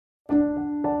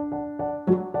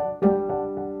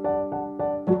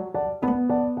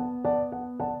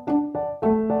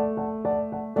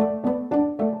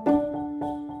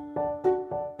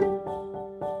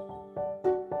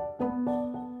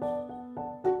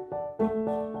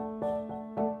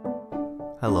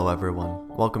Hello everyone,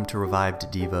 welcome to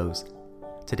Revived Devos.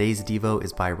 Today's Devo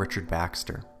is by Richard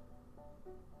Baxter.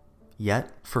 Yet,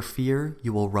 for fear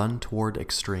you will run toward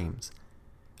extremes.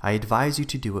 I advise you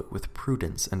to do it with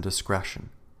prudence and discretion.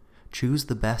 Choose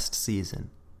the best season.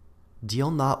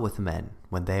 Deal not with men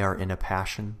when they are in a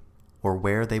passion, or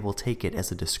where they will take it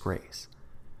as a disgrace.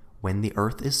 When the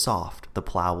earth is soft, the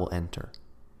plow will enter.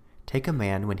 Take a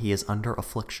man when he is under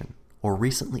affliction, or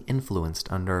recently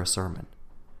influenced under a sermon.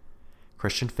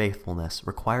 Christian faithfulness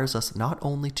requires us not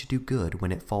only to do good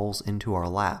when it falls into our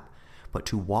lap, but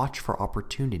to watch for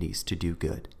opportunities to do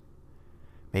good.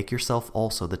 Make yourself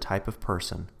also the type of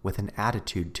person with an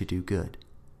attitude to do good.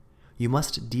 You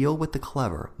must deal with the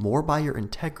clever more by your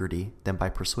integrity than by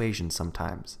persuasion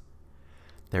sometimes.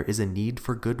 There is a need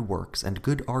for good works and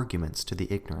good arguments to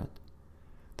the ignorant.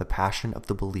 The passion of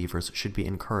the believers should be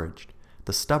encouraged.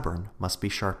 The stubborn must be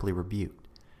sharply rebuked.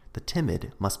 The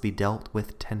timid must be dealt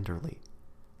with tenderly.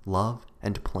 Love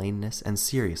and plainness and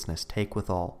seriousness take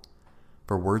withal,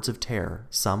 for words of terror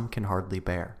some can hardly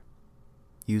bear.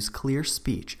 Use clear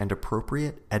speech and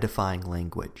appropriate, edifying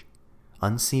language.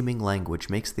 Unseeming language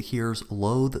makes the hearers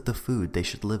loathe the food they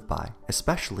should live by,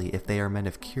 especially if they are men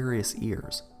of curious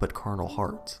ears, but carnal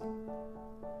hearts.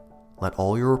 Let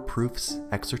all your reproofs,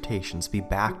 exhortations be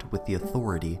backed with the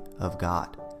authority of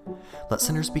God. Let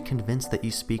sinners be convinced that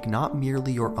you speak not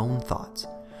merely your own thoughts.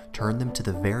 Turn them to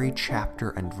the very chapter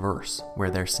and verse where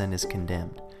their sin is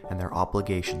condemned and their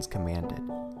obligations commanded.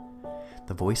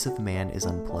 The voice of man is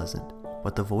unpleasant,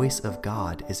 but the voice of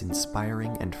God is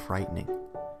inspiring and frightening.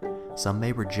 Some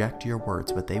may reject your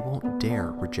words, but they won't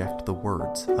dare reject the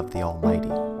words of the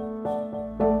Almighty.